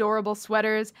parade of adorable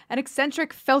sweaters and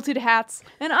eccentric felted hats,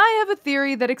 and I have a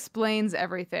theory that explains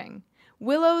everything.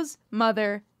 Willow's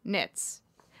mother knits.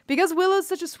 Because Willow's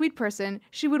such a sweet person,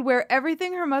 she would wear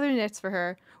everything her mother knits for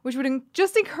her, which would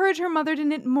just encourage her mother to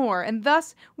knit more, and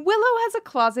thus, Willow has a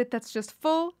closet that's just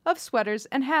full of sweaters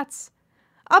and hats.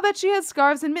 I'll bet she has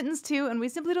scarves and mittens too, and we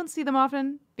simply don't see them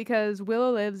often because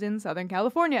Willow lives in Southern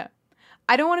California.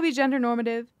 I don't want to be gender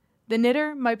normative. The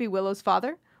knitter might be Willow's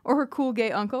father or her cool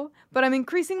gay uncle, but I'm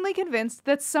increasingly convinced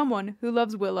that someone who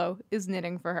loves Willow is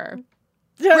knitting for her.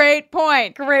 Great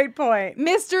point. Great point.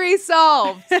 Mystery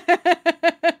solved.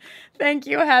 Thank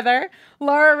you, Heather.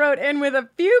 Laura wrote in with a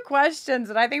few questions,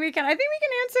 and I think we can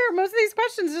answer most of these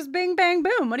questions just bing, bang,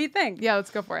 boom. What do you think? Yeah, let's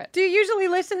go for it. Do you usually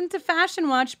listen to Fashion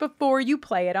Watch before you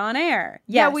play it on air?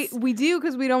 Yes. Yeah, we do,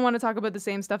 because we don't want to talk about the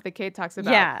same stuff that Kate talks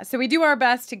about. Yeah, so we do our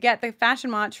best to get the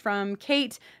Fashion Watch from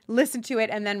Kate, listen to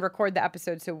it, and then record the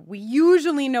episode. So we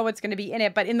usually know what's going to be in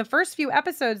it, but in the first few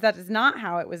episodes, that is not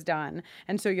how it was done.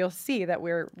 And so you'll see that we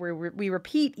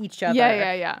repeat each other.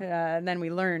 Yeah. And then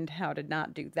we learned how to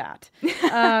not do that.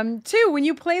 2, when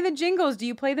you play the jingles, do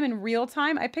you play them in real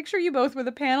time? I picture you both with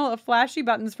a panel of flashy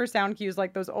buttons for sound cues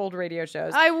like those old radio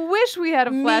shows. I wish we had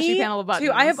a flashy panel of buttons.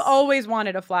 Too. I have always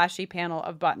wanted a flashy panel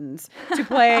of buttons to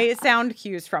play sound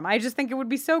cues from. I just think it would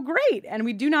be so great. And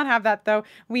we do not have that, though.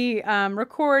 We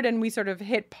record and we sort of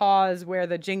hit pause where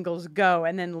the jingles go.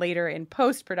 And then later in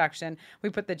post-production, we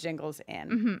put the jingles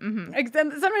in.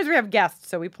 Sometimes we have guests,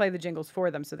 so we play the jingles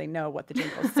for them so they know what the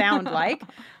jingles sound like.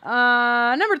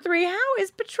 Number 3, how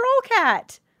is Patrol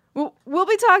Cat? We'll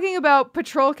be talking about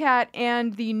Patrol Cat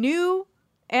and the new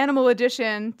animal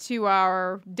addition to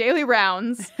our daily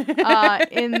rounds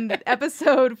in the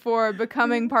episode for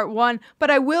Becoming Part 1. But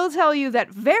I will tell you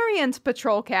that variant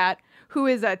Patrol Cat, who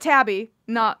is a tabby,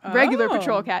 not regular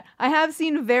Patrol Cat. I have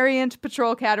seen variant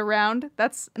Patrol Cat around.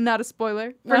 That's not a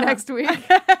spoiler for next week.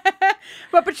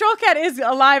 But Patrol Cat is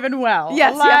alive and well.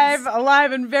 Yes,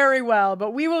 alive and very well.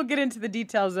 But we will get into the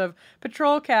details of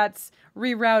Patrol Cat's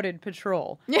rerouted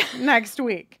patrol next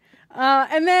week.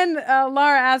 And then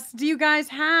Laura asks, do you guys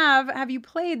have you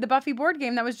played the Buffy board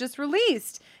game that was just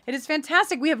released? It is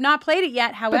fantastic. We have not played it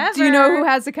yet. However, But do you know who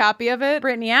has a copy of it?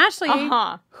 Brittany Ashley.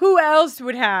 Uh-huh. Who else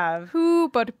would have? Who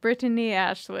but Brittany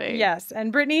Ashley? Yes,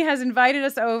 and Brittany has invited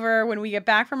us over when we get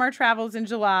back from our travels in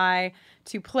July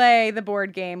to play the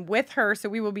board game with her. So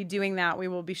we will be doing that. We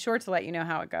will be sure to let you know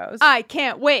how it goes. I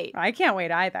can't wait. I can't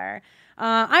wait either.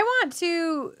 I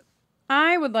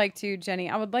would like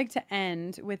to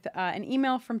end with an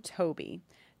email from Toby.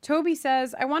 Toby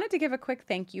says, I wanted to give a quick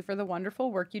thank you for the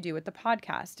wonderful work you do with the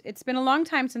podcast. It's been a long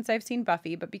time since I've seen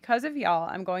Buffy, but because of y'all,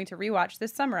 I'm going to rewatch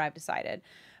this summer, I've decided.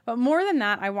 But more than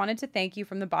that, I wanted to thank you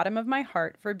from the bottom of my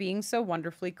heart for being so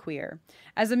wonderfully queer.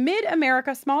 As a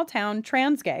mid-America small-town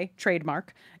trans gay,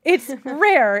 trademark, it's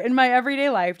rare in my everyday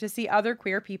life to see other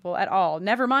queer people at all.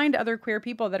 Never mind other queer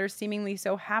people that are seemingly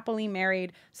so happily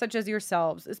married, such as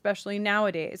yourselves, especially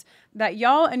nowadays, that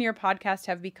y'all and your podcast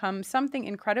have become something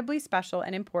incredibly special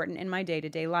and important in my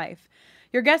day-to-day life.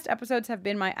 Your guest episodes have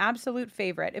been my absolute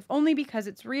favorite, if only because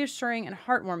it's reassuring and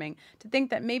heartwarming to think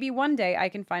that maybe one day I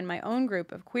can find my own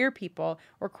group of queer people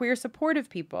or queer supportive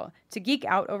people to geek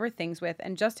out over things with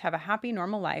and just have a happy,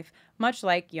 normal life, much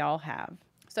like y'all have.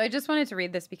 So I just wanted to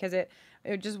read this because it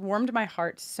just warmed my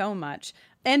heart so much.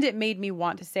 And it made me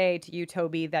want to say to you,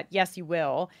 Toby, that yes, you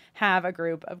will have a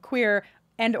group of queer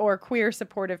and or queer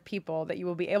supportive people that you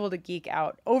will be able to geek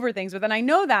out over things with. And I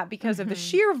know that because of the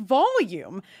sheer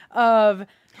volume of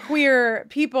queer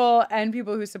people and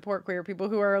people who support queer people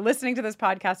who are listening to this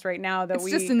podcast right now. It's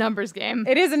just a numbers game.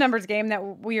 It is a numbers game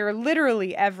that we are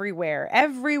literally everywhere.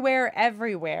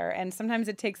 And sometimes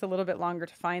it takes a little bit longer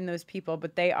to find those people,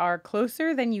 but they are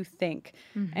closer than you think.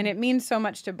 And it means so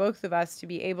much to both of us to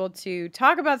be able to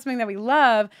talk about something that we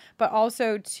love, but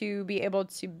also to be able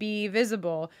to be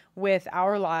visible with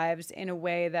our lives in a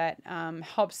way that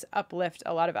helps uplift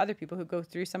a lot of other people who go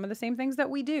through some of the same things that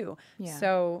we do. Yeah.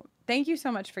 So thank you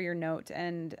so much for your note.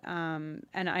 And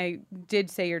I did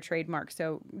say your trademark.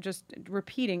 So just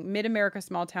repeating, Mid-America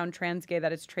Small Town Trans Gay,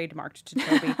 that is trademarked to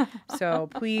Toby. So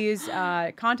please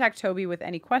contact Toby with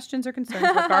any questions or concerns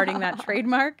regarding that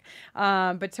trademark.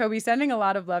 But Toby, sending a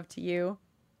lot of love to you.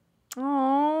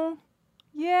 Oh,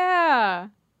 yeah.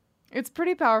 It's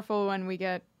pretty powerful when we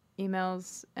get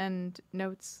emails and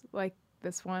notes like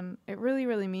this one. It really,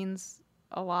 really means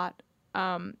a lot.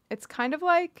 It's kind of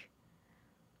like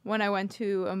when I went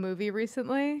to a movie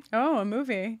recently. Oh, a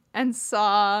movie. And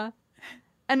saw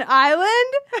an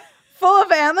island full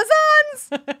of Amazons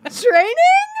training.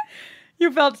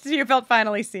 You felt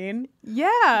finally seen?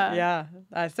 Yeah.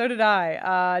 Yeah, so did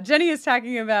I. Jenny is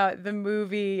talking about the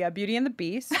movie Beauty and the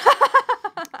Beast.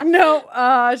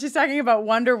 No, she's talking about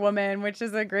Wonder Woman, which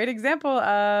is a great example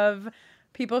of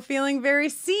people feeling very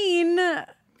seen.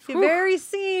 Very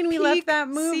seen. We left that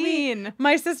movie. Scene.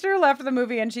 My sister left the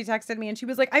movie and she texted me and she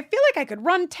was like, I feel like I could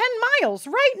run 10 miles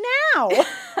right now.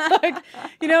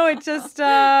 It just,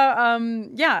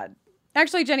 yeah.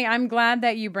 Actually, Jenny, I'm glad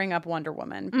that you bring up Wonder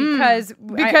Woman because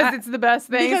it's the best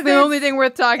thing. It's the only thing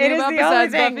worth talking about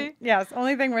besides Buffy. Yes,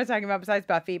 only thing worth talking about besides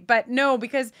Buffy. But no,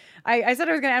 because I said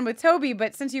I was going to end with Toby,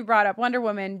 but since you brought up Wonder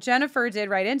Woman, Jennifer did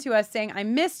write into us saying, I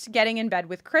missed getting in bed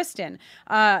with Kristen.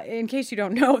 In case you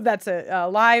don't know, that's a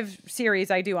live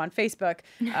series I do on Facebook.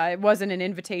 It wasn't an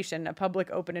invitation, a public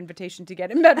open invitation to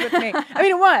get in bed with me. I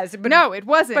mean, it was. But no, it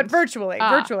wasn't. But virtually.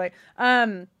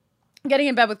 Getting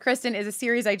in Bed with Kristen is a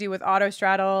series I do with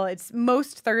Autostraddle. It's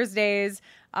most Thursdays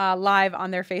live on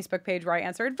their Facebook page where I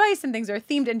answer advice and things are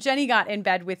themed. And Jenny got in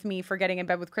bed with me for Getting in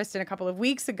Bed with Kristen a couple of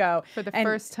weeks ago. For the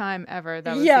first time ever.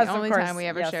 That was the only time we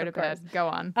ever shared a bed. Go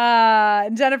on.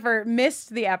 Jennifer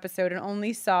missed the episode and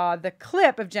only saw the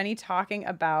clip of Jenny talking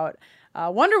about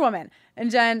Wonder Woman. And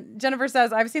Jennifer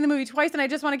says, I've seen the movie twice and I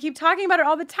just want to keep talking about it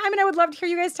all the time and I would love to hear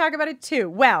you guys talk about it too.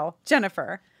 Well,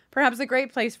 Jennifer, perhaps a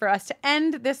great place for us to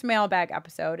end this mailbag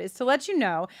episode is to let you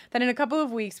know that in a couple of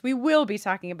weeks, we will be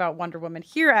talking about Wonder Woman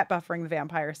here at Buffering the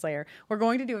Vampire Slayer. We're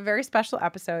going to do a very special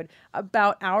episode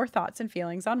about our thoughts and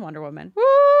feelings on Wonder Woman. Woo!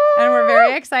 And we're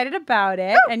very excited about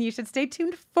it. Woo! And you should stay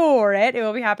tuned for it. It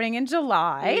will be happening in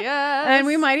July. Yes. And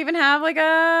we might even have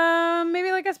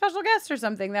maybe a special guest or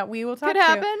something that we will talk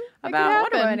to about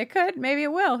Wonder Woman. It could. Maybe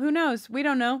it will. Who knows? We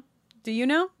don't know. Do you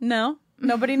know? No.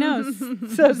 Nobody knows.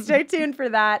 So stay tuned for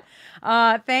that.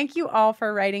 Thank you all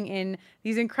for writing in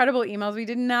these incredible emails. We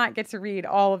did not get to read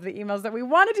all of the emails that we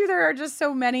want to do. There are just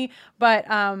so many, but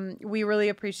we really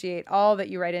appreciate all that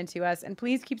you write into us. And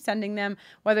please keep sending them,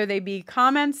 whether they be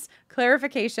comments,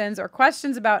 clarifications, or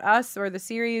questions about us or the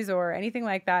series or anything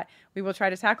like that. We will try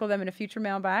to tackle them in a future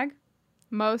mailbag.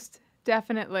 Most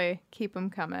definitely. Keep them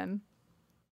coming.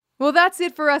 Well, that's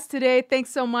it for us today.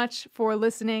 Thanks so much for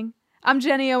listening. I'm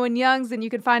Jenny Owen Youngs, and you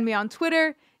can find me on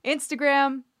Twitter,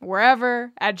 Instagram,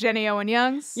 wherever, at Jenny Owen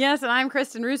Youngs. Yes, and I'm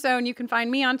Kristen Russo, and you can find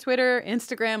me on Twitter,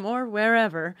 Instagram, or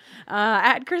wherever,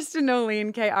 at Kristen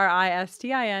Noeline,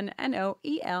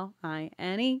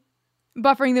 KristinnOeline.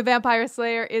 Buffering the Vampire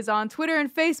Slayer is on Twitter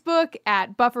and Facebook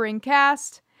at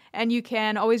BufferingCast, and you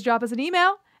can always drop us an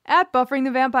email at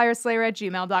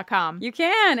bufferingthevampireslayer@gmail.com. You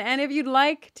can, and if you'd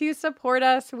like to support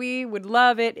us, we would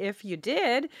love it if you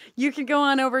did. You can go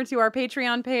on over to our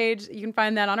Patreon page. You can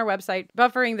find that on our website,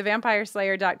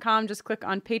 bufferingthevampireslayer.com. Just click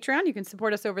on Patreon. You can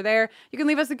support us over there. You can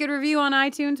leave us a good review on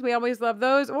iTunes. We always love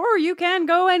those. Or you can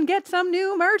go and get some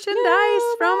new merchandise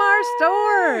from our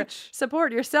store.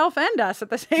 Support yourself and us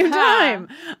at the same time.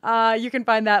 You can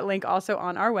find that link also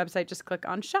on our website. Just click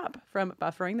on Shop from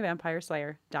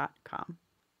bufferingthevampireslayer.com.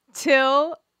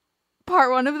 Till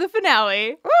part 1 of the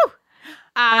finale. Woo!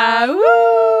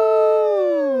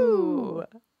 Woo!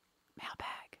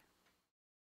 Mailbag.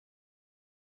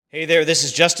 Hey there, this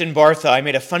is Justin Bartha. I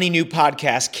made a funny new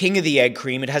podcast, King of the Egg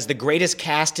Cream. It has the greatest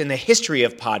cast in the history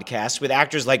of podcasts with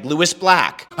actors like Louis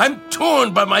Black. I'm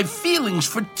torn by my feelings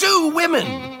for two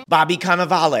women. Bobby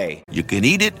Cannavale. You can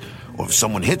eat it, or if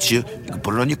someone hits you, you can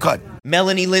put it on your cut.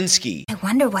 Melanie Linsky. I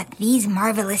wonder what these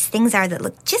marvelous things are that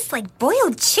look just like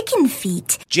boiled chicken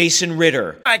feet. Jason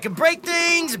Ritter. I can break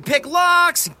things and pick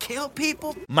locks and kill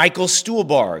people. Michael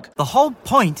Stuhlbarg. The whole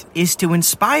point is to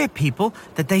inspire people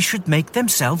that they should make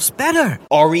themselves better.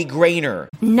 Ari Grainer.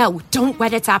 No, don't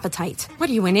whet its appetite.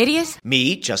 What are you, an idiot?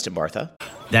 Me, Justin Bartha.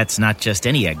 That's not just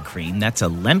any egg cream, that's a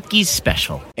Lemke's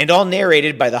special. And all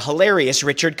narrated by the hilarious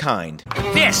Richard Kind.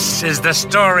 This is the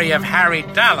story of Harry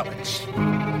Dalowitz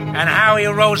and how he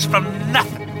rose from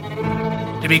nothing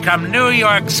to become New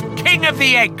York's King of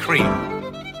the Egg Cream.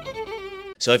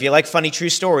 So if you like funny true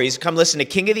stories, come listen to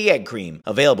King of the Egg Cream,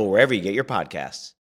 available wherever you get your podcasts.